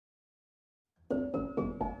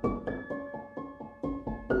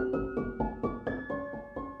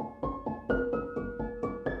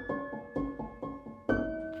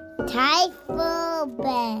Time for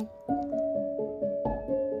bed.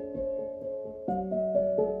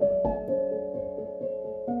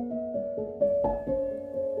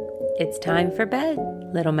 It's time for bed,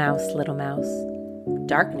 little mouse, little mouse.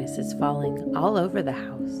 Darkness is falling all over the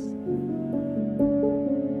house.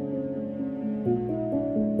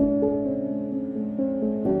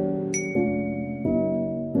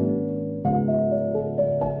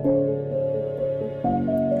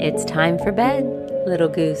 It's time for bed, little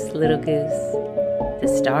goose, little goose. The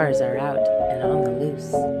stars are out and on the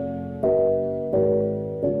loose.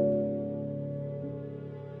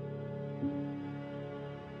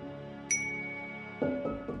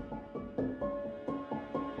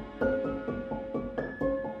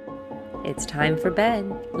 It's time for bed,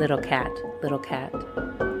 little cat, little cat.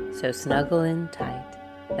 So snuggle in tight.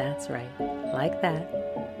 That's right, like that.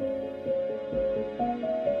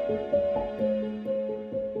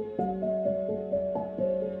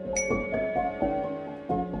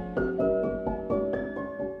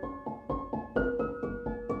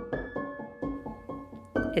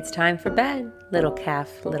 It's time for bed, little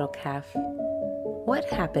calf, little calf. What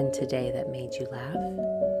happened today that made you laugh?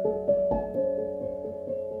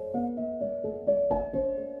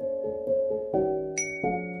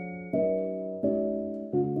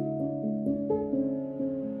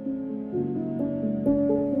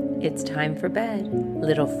 It's time for bed,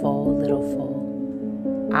 little foal, little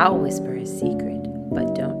foal. I'll whisper a secret,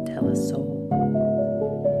 but don't tell a soul.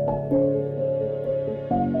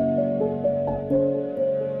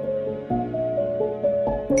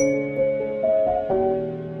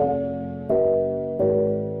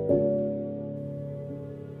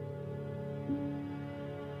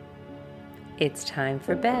 It's time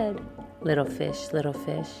for bed, little fish, little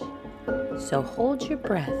fish. So hold your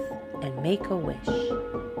breath and make a wish.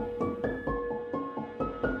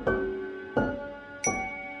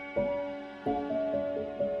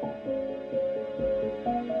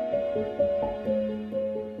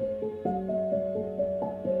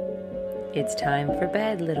 It's time for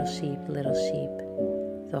bed, little sheep, little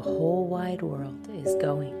sheep. The whole wide world is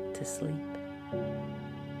going to sleep.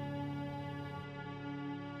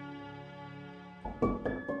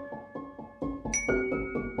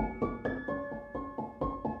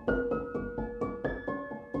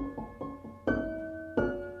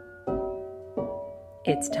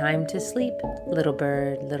 It's time to sleep, little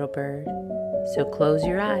bird, little bird. So close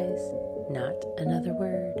your eyes, not another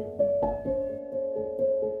word.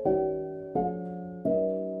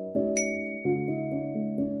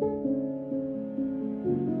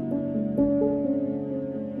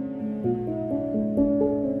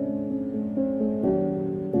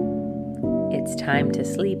 It's time to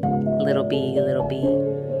sleep, little bee, little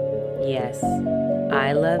bee. Yes,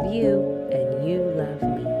 I love you and you love me.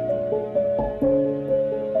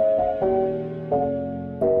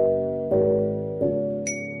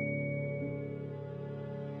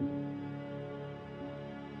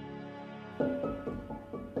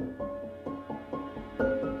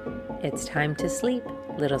 It's time to sleep,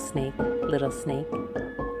 little snake, little snake.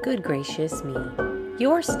 Good gracious me,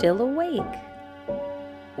 you're still awake.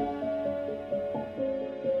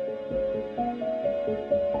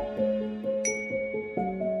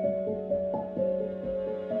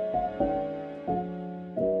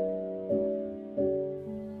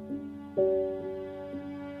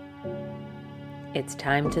 It's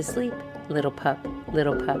time to sleep, little pup,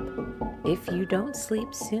 little pup. If you don't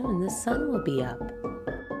sleep soon, the sun will be up.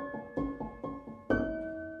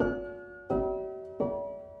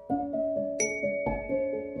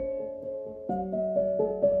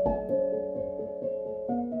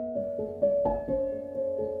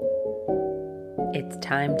 It's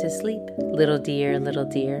time to sleep, little dear, little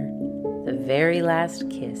dear. The very last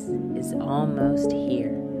kiss is almost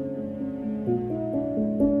here.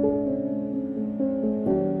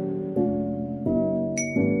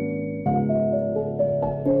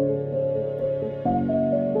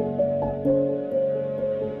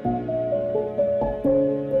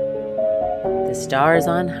 The stars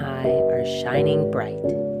on high are shining bright.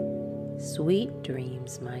 Sweet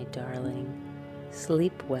dreams, my darling.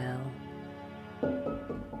 Sleep well.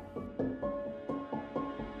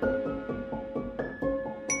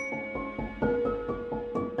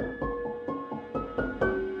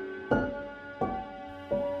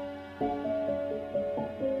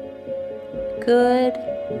 Good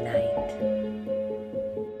night.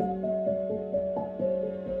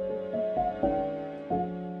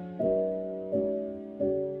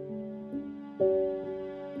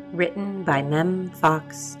 Written by Mem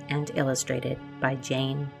Fox and illustrated by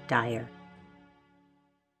Jane Dyer.